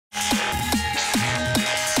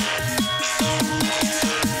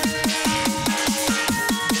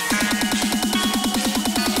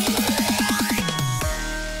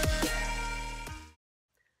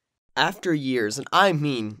After years, and I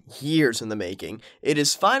mean years in the making, it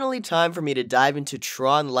is finally time for me to dive into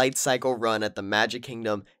TRON Lightcycle Run at the Magic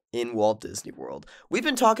Kingdom in Walt Disney World. We've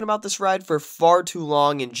been talking about this ride for far too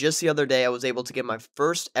long, and just the other day I was able to get my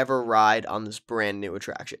first ever ride on this brand new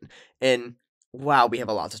attraction. And wow, we have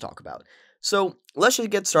a lot to talk about. So let's just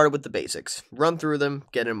get started with the basics. Run through them,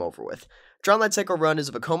 get them over with. TRON Lightcycle Run is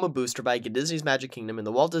a Vekoma booster bike at Disney's Magic Kingdom in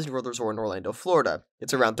the Walt Disney World Resort in Orlando, Florida.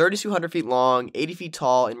 It's around 3,200 feet long, 80 feet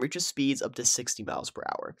tall, and reaches speeds up to 60 miles per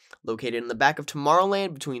hour. Located in the back of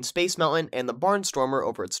Tomorrowland between Space Mountain and the Barnstormer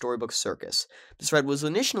over at Storybook Circus. This ride was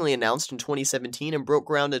initially announced in 2017 and broke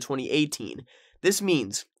ground in 2018. This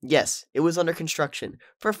means, yes, it was under construction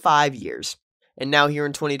for 5 years. And now here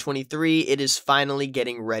in 2023, it is finally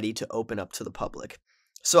getting ready to open up to the public.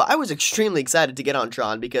 So I was extremely excited to get on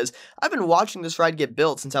TRON because I've been watching this ride get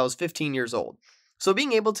built since I was 15 years old. So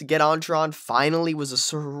being able to get on TRON finally was a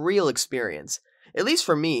surreal experience. At least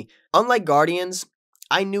for me, unlike Guardians,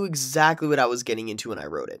 I knew exactly what I was getting into when I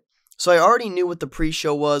rode it. So I already knew what the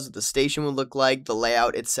pre-show was, what the station would look like, the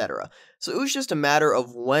layout, etc. So it was just a matter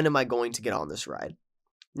of when am I going to get on this ride.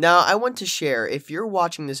 Now, I want to share, if you're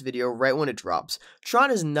watching this video right when it drops,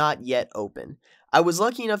 TRON is not yet open. I was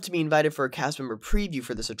lucky enough to be invited for a cast member preview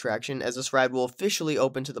for this attraction, as this ride will officially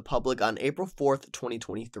open to the public on April 4th,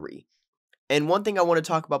 2023. And one thing I want to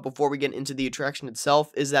talk about before we get into the attraction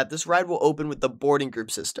itself is that this ride will open with the boarding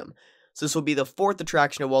group system. So this will be the 4th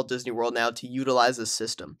attraction at Walt Disney World now to utilize this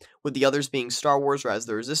system, with the others being Star Wars Rise of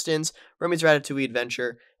the Resistance, Remy's Ratatouille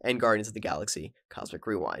Adventure, and Guardians of the Galaxy Cosmic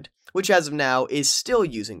Rewind, which as of now is still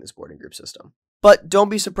using this boarding group system. But don't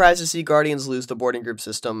be surprised to see Guardians lose the boarding group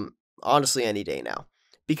system honestly any day now,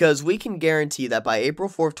 because we can guarantee that by April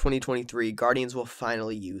 4th, 2023, Guardians will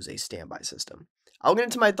finally use a standby system. I'll get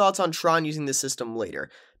into my thoughts on TRON using this system later,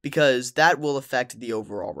 because that will affect the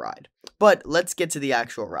overall ride. But let's get to the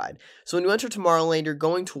actual ride. So when you enter Tomorrowland, you're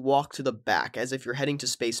going to walk to the back as if you're heading to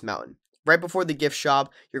Space Mountain. Right before the gift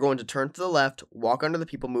shop, you're going to turn to the left, walk under the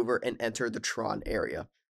People Mover, and enter the TRON area.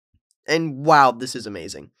 And wow, this is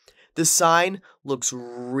amazing. The sign looks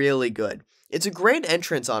really good. It's a great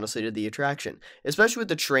entrance, honestly, to the attraction, especially with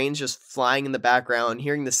the trains just flying in the background,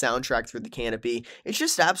 hearing the soundtrack through the canopy. It's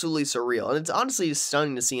just absolutely surreal, and it's honestly just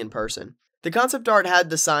stunning to see in person. The concept art had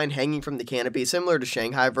the sign hanging from the canopy, similar to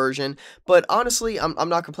Shanghai version, but honestly, I'm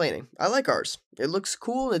not complaining. I like ours. It looks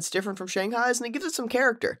cool, and it's different from Shanghai's, and it gives it some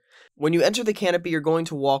character. When you enter the canopy, you're going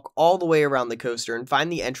to walk all the way around the coaster and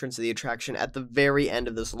find the entrance of the attraction at the very end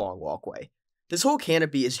of this long walkway. This whole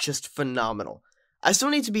canopy is just phenomenal. I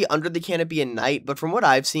still need to be under the canopy at night, but from what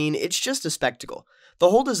I've seen, it's just a spectacle.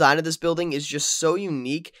 The whole design of this building is just so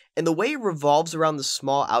unique, and the way it revolves around the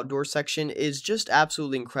small outdoor section is just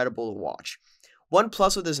absolutely incredible to watch. One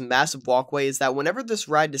plus with this massive walkway is that whenever this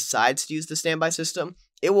ride decides to use the standby system,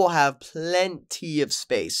 it will have plenty of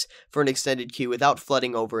space for an extended queue without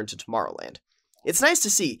flooding over into Tomorrowland. It's nice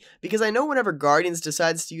to see, because I know whenever Guardians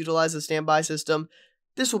decides to utilize the standby system,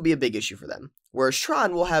 this will be a big issue for them, whereas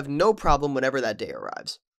TRON will have no problem whenever that day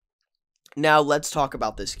arrives. Now let's talk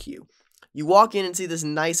about this queue. You walk in and see this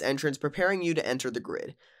nice entrance preparing you to enter the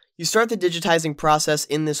grid. You start the digitizing process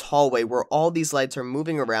in this hallway where all these lights are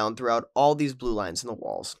moving around throughout all these blue lines in the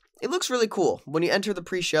walls. It looks really cool. When you enter the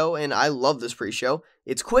pre-show, and I love this pre-show,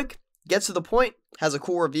 it's quick, gets to the point, has a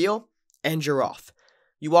cool reveal, and you're off.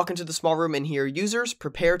 You walk into the small room and hear users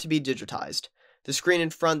prepare to be digitized. The screen in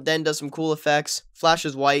front then does some cool effects,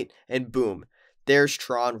 flashes white, and boom, there's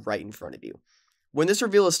TRON right in front of you. When this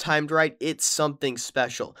reveal is timed right, it's something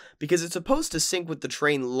special, because it's supposed to sync with the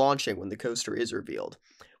train launching when the coaster is revealed.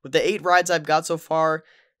 With the 8 rides I've got so far,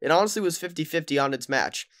 it honestly was 50-50 on its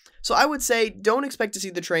match. So I would say don't expect to see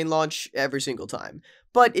the train launch every single time.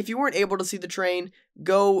 But if you weren't able to see the train,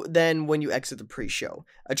 go then when you exit the pre-show.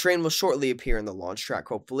 A train will shortly appear in the launch track,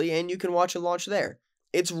 hopefully, and you can watch it launch there.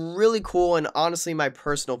 It's really cool and honestly my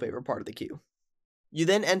personal favorite part of the queue. You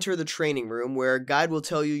then enter the training room where a guide will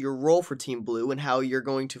tell you your role for Team Blue and how you're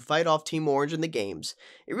going to fight off Team Orange in the games.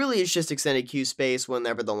 It really is just extended queue space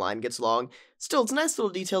whenever the line gets long. Still, it's nice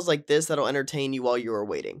little details like this that'll entertain you while you are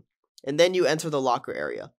waiting. And then you enter the locker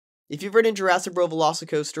area. If you've ridden Jurassic World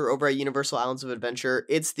Velocicoaster over at Universal Islands of Adventure,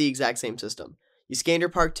 it's the exact same system. You scan your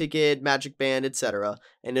park ticket, magic band, etc.,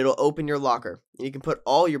 and it'll open your locker, and you can put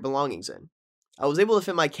all your belongings in. I was able to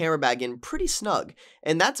fit my camera bag in pretty snug,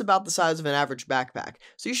 and that's about the size of an average backpack,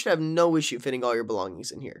 so you should have no issue fitting all your belongings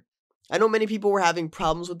in here. I know many people were having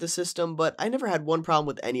problems with the system, but I never had one problem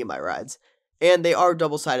with any of my rides, and they are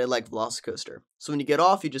double-sided like Velocicoaster, so when you get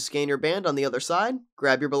off, you just scan your band on the other side,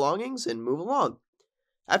 grab your belongings, and move along.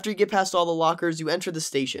 After you get past all the lockers, you enter the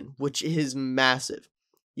station, which is massive.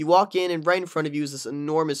 You walk in, and right in front of you is this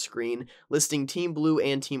enormous screen listing Team Blue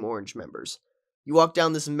and Team Orange members. You walk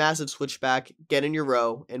down this massive switchback, get in your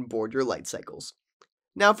row, and board your light cycles.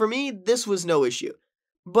 Now for me, this was no issue.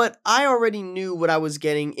 But I already knew what I was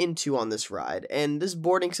getting into on this ride, and this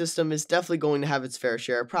boarding system is definitely going to have its fair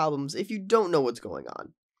share of problems if you don't know what's going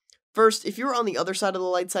on. First, if you're on the other side of the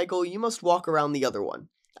light cycle, you must walk around the other one.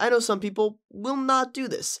 I know some people will not do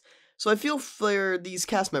this, so I feel for these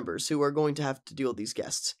cast members who are going to have to deal with these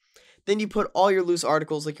guests. Then you put all your loose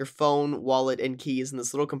articles like your phone, wallet, and keys in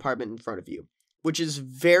this little compartment in front of you, which is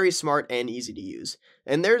very smart and easy to use,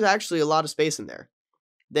 and there's actually a lot of space in there.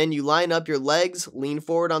 Then you line up your legs, lean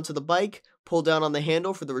forward onto the bike, pull down on the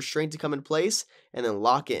handle for the restraint to come in place, and then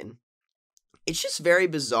lock in. It's just very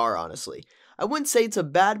bizarre, honestly. I wouldn't say it's a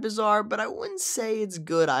bad bizarre, but I wouldn't say it's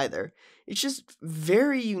good either. It's just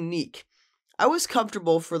very unique. I was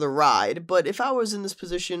comfortable for the ride, but if I was in this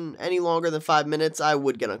position any longer than 5 minutes, I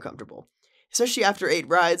would get uncomfortable. Especially after 8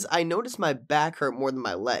 rides, I noticed my back hurt more than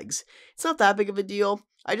my legs. It's not that big of a deal,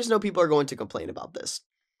 I just know people are going to complain about this.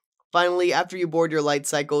 Finally, after you board your light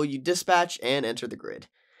cycle, you dispatch and enter the grid.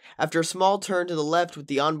 After a small turn to the left with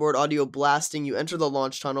the onboard audio blasting, you enter the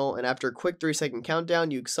launch tunnel, and after a quick 3-second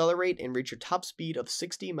countdown, you accelerate and reach your top speed of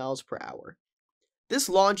 60 miles per hour. This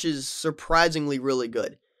launch is surprisingly really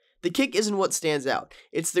good. The kick isn't what stands out,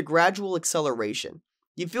 it's the gradual acceleration.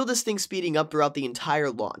 You feel this thing speeding up throughout the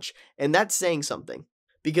entire launch, and that's saying something,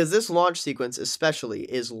 because this launch sequence especially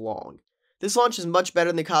is long. This launch is much better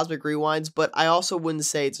than the Cosmic Rewinds, but I also wouldn't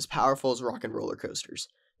say it's as powerful as Rock and Roller Coasters.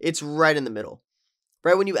 It's right in the middle.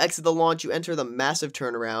 Right when you exit the launch, you enter the massive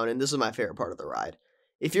turnaround, and this is my favorite part of the ride.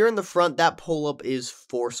 If you're in the front, that pull-up is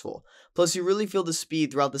forceful. Plus, you really feel the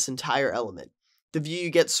speed throughout this entire element. The view you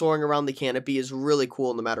get soaring around the canopy is really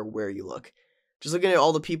cool no matter where you look. Just looking at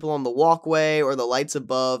all the people on the walkway or the lights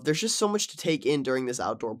above, there's just so much to take in during this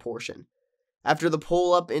outdoor portion. After the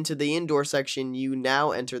pull-up into the indoor section, you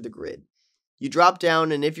now enter the grid. You drop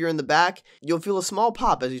down, and if you're in the back, you'll feel a small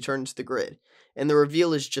pop as you turn into the grid, and the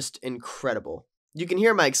reveal is just incredible. You can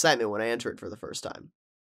hear my excitement when I enter it for the first time.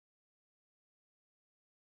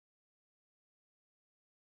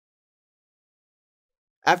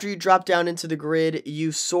 After you drop down into the grid,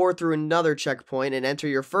 you soar through another checkpoint and enter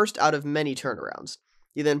your first out of many turnarounds.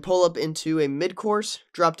 You then pull up into a mid-course,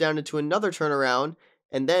 drop down into another turnaround,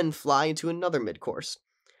 and then fly into another mid-course.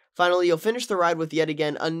 Finally, you'll finish the ride with yet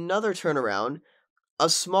again another turnaround, a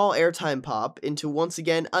small airtime pop into once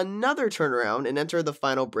again another turnaround, and enter the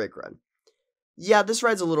final brake run. Yeah, this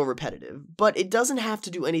ride's a little repetitive, but it doesn't have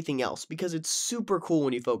to do anything else because it's super cool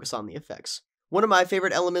when you focus on the effects. One of my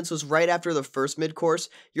favorite elements was right after the first mid-course,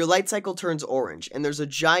 your light cycle turns orange, and there's a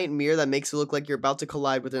giant mirror that makes it look like you're about to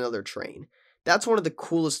collide with another train. That's one of the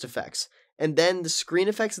coolest effects. And then the screen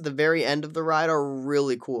effects at the very end of the ride are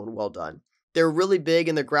really cool and well done. They're really big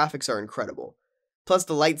and the graphics are incredible. Plus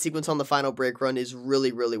the light sequence on the final brake run is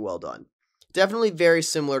really, really well done. Definitely very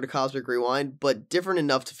similar to Cosmic Rewind, but different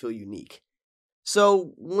enough to feel unique.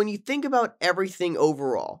 So, when you think about everything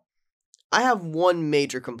overall, I have one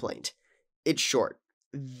major complaint. It's short.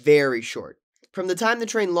 Very short. From the time the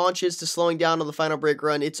train launches to slowing down on the final brake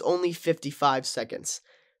run, it's only 55 seconds.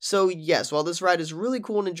 So yes, while this ride is really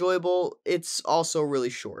cool and enjoyable, it's also really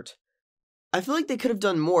short. I feel like they could have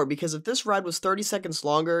done more because if this ride was 30 seconds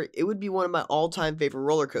longer, it would be one of my all-time favorite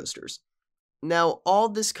roller coasters. Now, all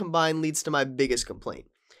this combined leads to my biggest complaint,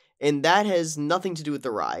 and that has nothing to do with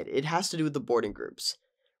the ride. It has to do with the boarding groups.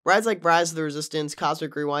 Rides like Rise of the Resistance,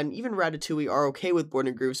 Cosmic Rewind, and even Ratatouille are okay with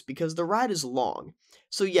boarding groups because the ride is long.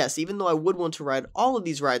 So yes, even though I would want to ride all of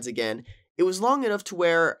these rides again, it was long enough to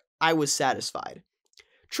where I was satisfied.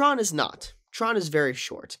 TRON is not. TRON is very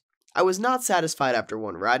short. I was not satisfied after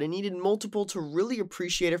one ride and needed multiple to really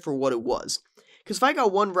appreciate it for what it was. Because if I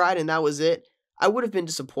got one ride and that was it, I would have been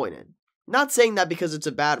disappointed. Not saying that because it's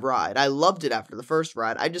a bad ride. I loved it after the first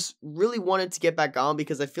ride. I just really wanted to get back on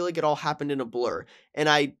because I feel like it all happened in a blur, and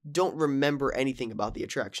I don't remember anything about the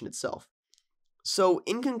attraction itself. So,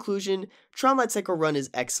 in conclusion, TRON Lightcycle Run is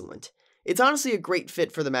excellent. It's honestly a great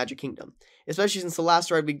fit for the Magic Kingdom, especially since the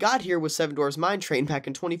last ride we got here was Seven Dwarfs Mine Train back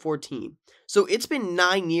in 2014. So it's been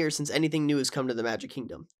 9 years since anything new has come to the Magic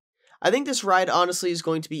Kingdom. I think this ride honestly is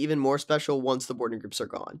going to be even more special once the boarding groups are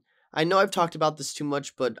gone. I know I've talked about this too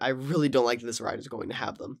much, but I really don't like that this ride is going to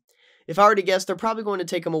have them. If I were to guess, they're probably going to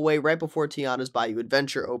take them away right before Tiana's Bayou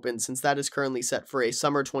Adventure opens, since that is currently set for a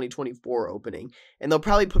summer 2024 opening, and they'll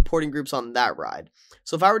probably put boarding groups on that ride.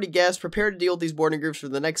 So if I were to guess, prepare to deal with these boarding groups for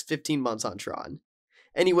the next 15 months on TRON.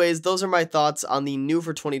 Anyways, those are my thoughts on the new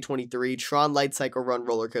for 2023 TRON Lightcycle Run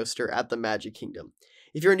roller coaster at the Magic Kingdom.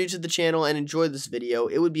 If you're new to the channel and enjoyed this video,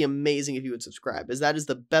 it would be amazing if you would subscribe, as that is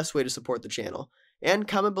the best way to support the channel. And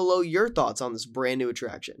comment below your thoughts on this brand new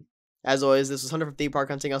attraction. As always, this was Hunter from Theme Park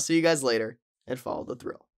Hunting. I'll see you guys later, and follow the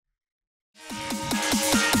thrill.